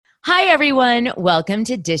Hi, everyone. Welcome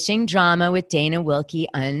to Dishing Drama with Dana Wilkie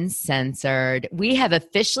Uncensored. We have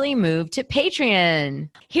officially moved to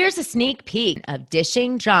Patreon. Here's a sneak peek of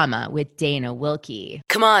Dishing Drama with Dana Wilkie.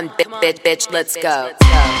 Come on, bitch, let's go.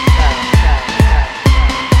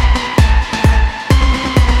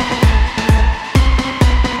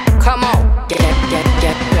 Come on, get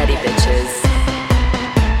ready, bitches.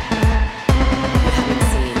 You haven't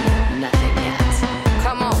seen nothing yet.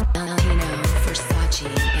 Come on. Versace,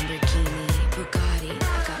 Lamborghini, Bugatti.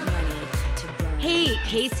 I got money to burn. Hey,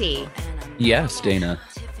 Casey. Yes, Dana.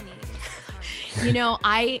 You know,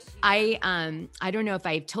 I don't know if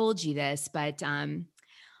I've told you this, but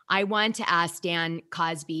I want to ask Dan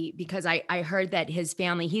Cosby because I heard that his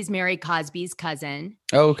family, he's Mary Cosby's cousin.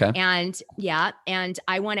 Oh, okay. And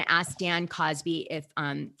I want to ask Dan Cosby if,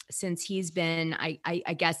 since he's been,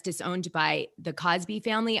 I guess, disowned by the Cosby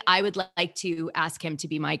family, I would like to ask him to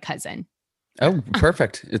be my cousin. Oh,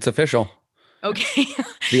 perfect. It's official. Okay.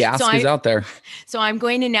 The ask is out there. So I'm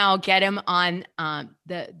going to now get him on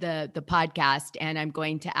the podcast, and I'm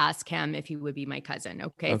going to ask him if he would be my cousin.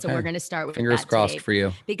 Okay. So we're going to start with fingers crossed today for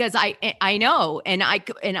you, because I know, and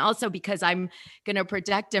also because I'm going to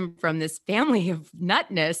protect him from this family of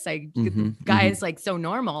nutness. The guy is like so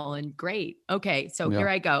normal and great. Okay. So here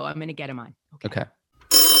I go. I'm going to get him on. Okay.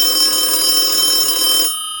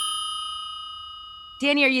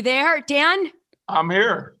 Danny, are you there? Dan? I'm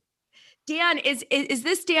here. Dan, is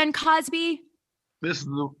this Dan Cosby? This is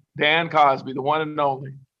Dan Cosby, the one and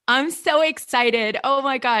only. I'm so excited. Oh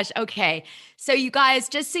my gosh. Okay. So you guys,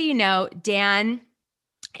 just so you know, Dan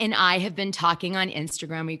and I have been talking on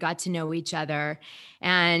Instagram. We got to know each other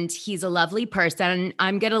and he's a lovely person.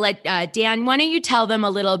 I'm going to let Dan, why don't you tell them a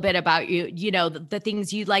little bit about you, the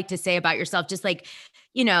things you'd like to say about yourself, just like,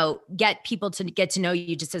 get people to get to know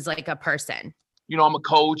you just as like a person. I'm a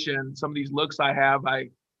coach, and some of these looks I have, I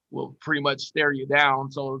will pretty much stare you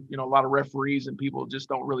down. So, a lot of referees and people just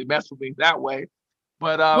don't really mess with me that way.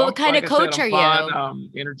 But what kind of coach are you?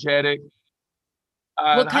 Energetic.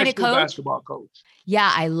 What kind of coach? Basketball coach.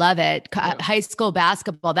 Yeah, I love it. High school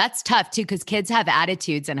basketball. That's tough too, because kids have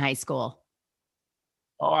attitudes in high school.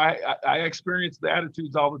 Oh, I experience the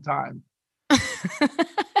attitudes all the time.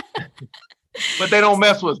 But they don't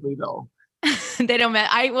mess with me though. They don't.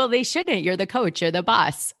 They shouldn't. You're the coach. You're the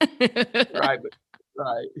boss. Right.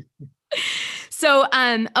 So,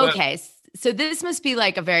 okay. So this must be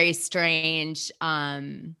like a very strange,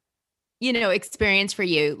 experience for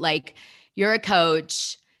you. Like you're a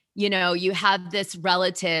coach, you have this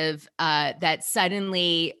relative, that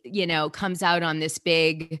suddenly, comes out on this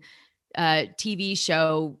big, TV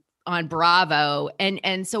show on Bravo.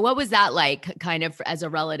 And so what was that like kind of as a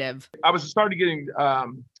relative? I was starting getting,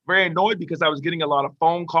 very annoyed because I was getting a lot of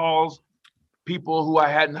phone calls, people who I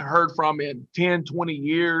hadn't heard from in 10, 20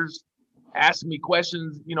 years, asking me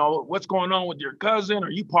questions, what's going on with your cousin? Are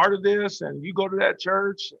you part of this? And you go to that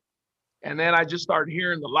church? And then I just started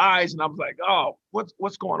hearing the lies, and I was like, oh,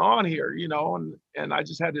 what's going on here? And I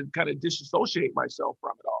just had to kind of disassociate myself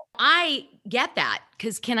from it all. I get that.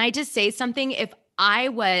 Because can I just say something? If I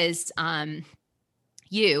was, I'm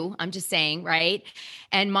just saying, right?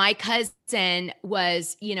 And my cousin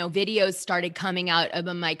was, videos started coming out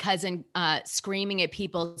of my cousin screaming at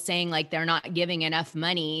people saying like they're not giving enough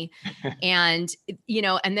money. And,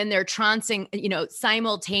 and then they're trancing,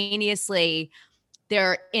 simultaneously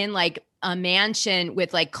they're in like a mansion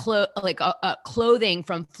with like clothing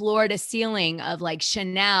from floor to ceiling of like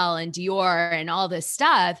Chanel and Dior and all this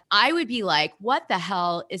stuff. I would be like, what the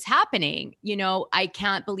hell is happening? I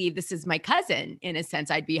can't believe this is my cousin. In a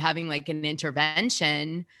sense, I'd be having like an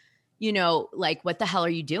intervention, like what the hell are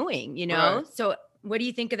you doing? Right. So what do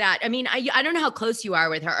you think of that? I mean, I don't know how close you are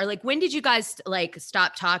with her, or like, when did you guys like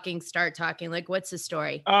start talking? Like, what's the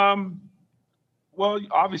story? Well,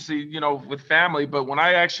 obviously, with family, but when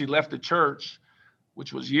I actually left the church,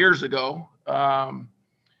 which was years ago,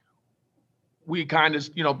 we kind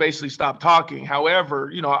of, basically stopped talking.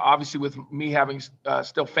 However, obviously with me having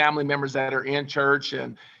still family members that are in church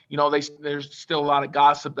and, there's still a lot of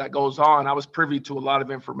gossip that goes on. I was privy to a lot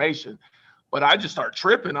of information, but I just started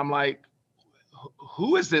tripping. I'm like,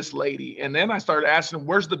 who is this lady? And then I started asking,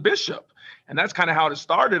 where's the bishop? And that's kind of how it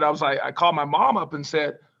started. I was like, I called my mom up and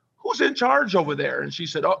said, who's in charge over there? And she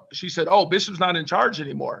said, oh, Bishop's not in charge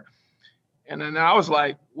anymore. And then I was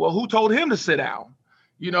like, well, who told him to sit down?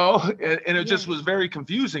 And it just was very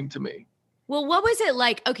confusing to me. Well, what was it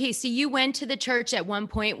like? Okay, so you went to the church at one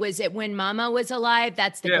point. Was it when Mama was alive?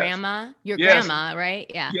 That's the grandma, your grandma, right?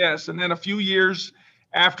 Yeah. Yes. And then a few years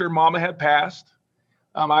after Mama had passed,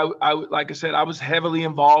 I like I said, I was heavily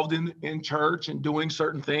involved in church and doing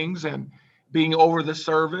certain things. And being over the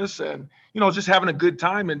service and, just having a good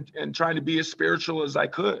time and trying to be as spiritual as I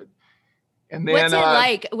could. And then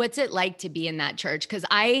what's it like to be in that church? Because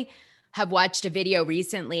I have watched a video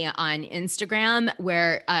recently on Instagram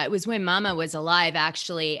where it was when Mama was alive,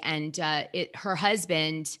 actually. And her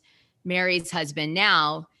husband, Mary's husband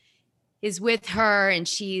now, is with her, and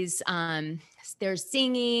she's they're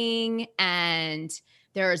singing, and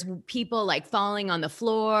there's people like falling on the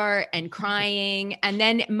floor and crying. And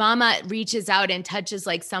then Mama reaches out and touches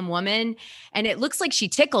like some woman, and it looks like she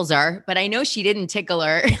tickles her, but I know she didn't tickle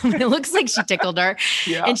her. It looks like she tickled her.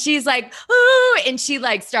 Yeah. And she's like, ooh, and she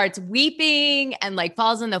like starts weeping and like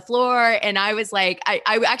falls on the floor. And I was like, I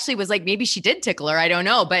actually was like, maybe she did tickle her. I don't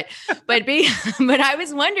know. But I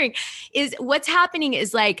was wondering, is what's happening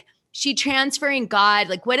is like, she transferring God,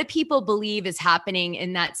 like what do people believe is happening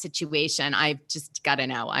in that situation? I've just got to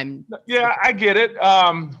know. I get it.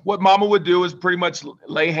 What Mama would do is pretty much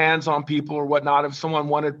lay hands on people or whatnot if someone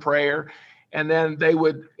wanted prayer. And then they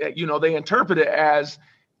would, they interpret it as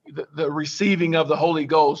the receiving of the Holy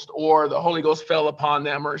Ghost, or the Holy Ghost fell upon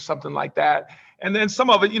them or something like that. And then some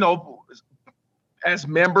of it, as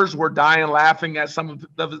members were dying laughing at some of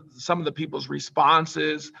the people's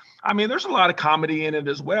responses. I mean, there's a lot of comedy in it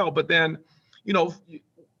as well. But then,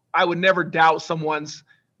 I would never doubt someone's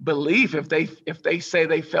belief if they say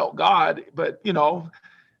they felt God. But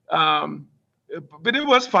but it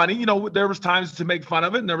was funny. There was times to make fun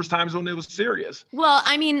of it, and there was times when it was serious. Well,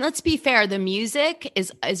 I mean, let's be fair. The music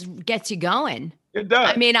is gets you going. It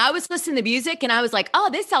does. I mean, I was listening to music and I was like, oh,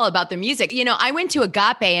 this is all about the music. I went to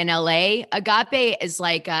Agape in LA. Agape is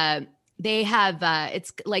like, they have,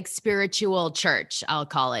 it's like spiritual church, I'll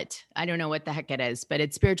call it. I don't know what the heck it is, but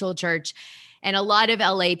it's spiritual church. And a lot of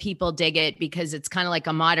LA people dig it because it's kind of like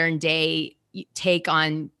a modern day take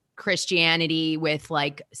on Christianity with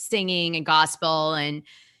like singing and gospel and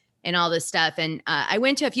all this stuff. And I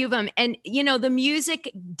went to a few of them, and, the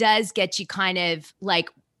music does get you kind of like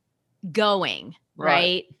going.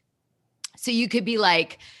 Right. So you could be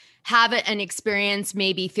like, have an experience,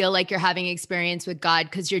 maybe feel like you're having an experience with God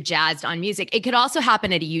because you're jazzed on music. It could also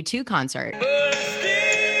happen at a U2 concert.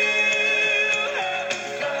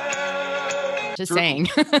 Just saying.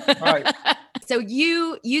 Right. So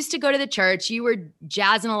you used to go to the church, you were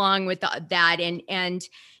jazzing along with that. And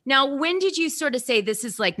now when did you sort of say, this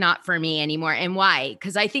is like not for me anymore, and why?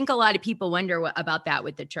 Because I think a lot of people wonder about that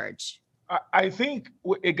with the church. I think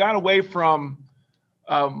it got away from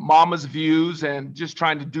Mama's views and just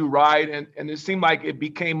trying to do right. And it seemed like it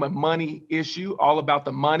became a money issue, all about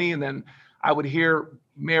the money. And then I would hear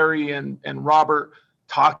Mary and Robert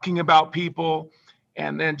talking about people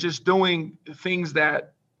and then just doing things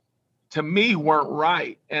that to me weren't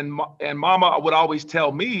right. And Mama would always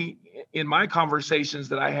tell me in my conversations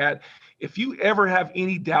that I had, if you ever have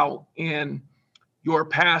any doubt in your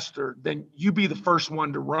pastor, then you be the first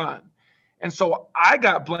one to run. And so I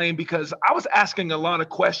got blamed because I was asking a lot of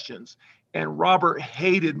questions, and Robert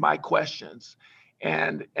hated my questions.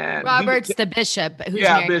 And Robert's the bishop.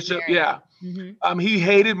 Bishop. Yeah. Mm-hmm. He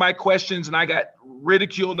hated my questions, and I got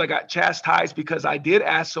ridiculed. I got chastised because I did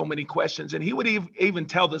ask so many questions. And he would even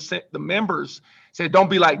tell the members, say, don't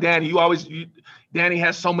be like Danny. Danny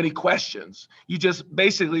has so many questions. You just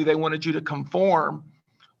basically, they wanted you to conform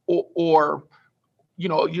or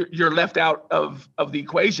you're left out of the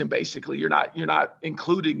equation. Basically, you're not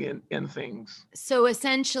including in things. So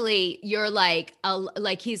essentially you're like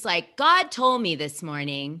he's like, God told me this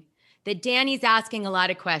morning that Danny's asking a lot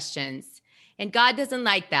of questions, and God doesn't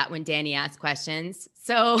like that when Danny asks questions.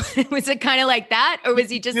 So was it kind of like that, or was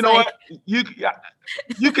he just what?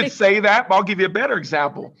 You could say that, but I'll give you a better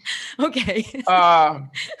example. Okay.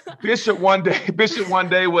 Bishop one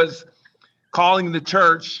day was calling the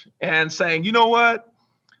church and saying, you know what?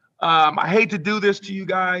 I hate to do this to you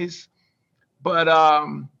guys, but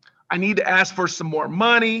I need to ask for some more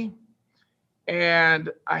money.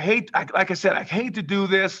 And like I said, I hate to do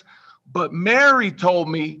this, but Mary told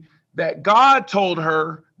me that God told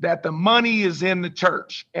her that the money is in the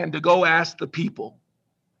church and to go ask the people.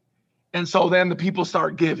 And so then the people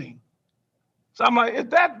start giving. So I'm like,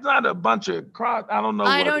 that's not a bunch of crap. I don't know.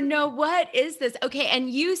 I don't know. What is this? Okay. And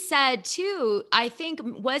you said too, I think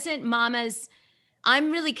wasn't Mama's,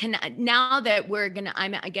 I'm really, now that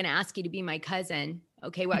I'm going to ask you to be my cousin.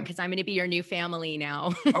 Okay. What? Cause I'm going to be your new family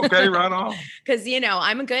now. Okay. Right on. Cause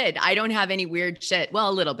I'm good. I don't have any weird shit. Well,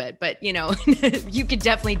 a little bit, but you could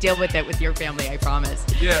definitely deal with it with your family. I promise.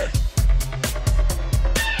 Yeah.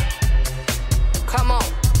 Come on.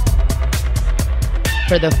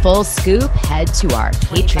 For the full scoop, head to our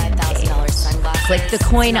Patreon page. Click the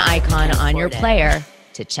coin icon on your player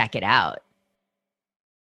to check it out.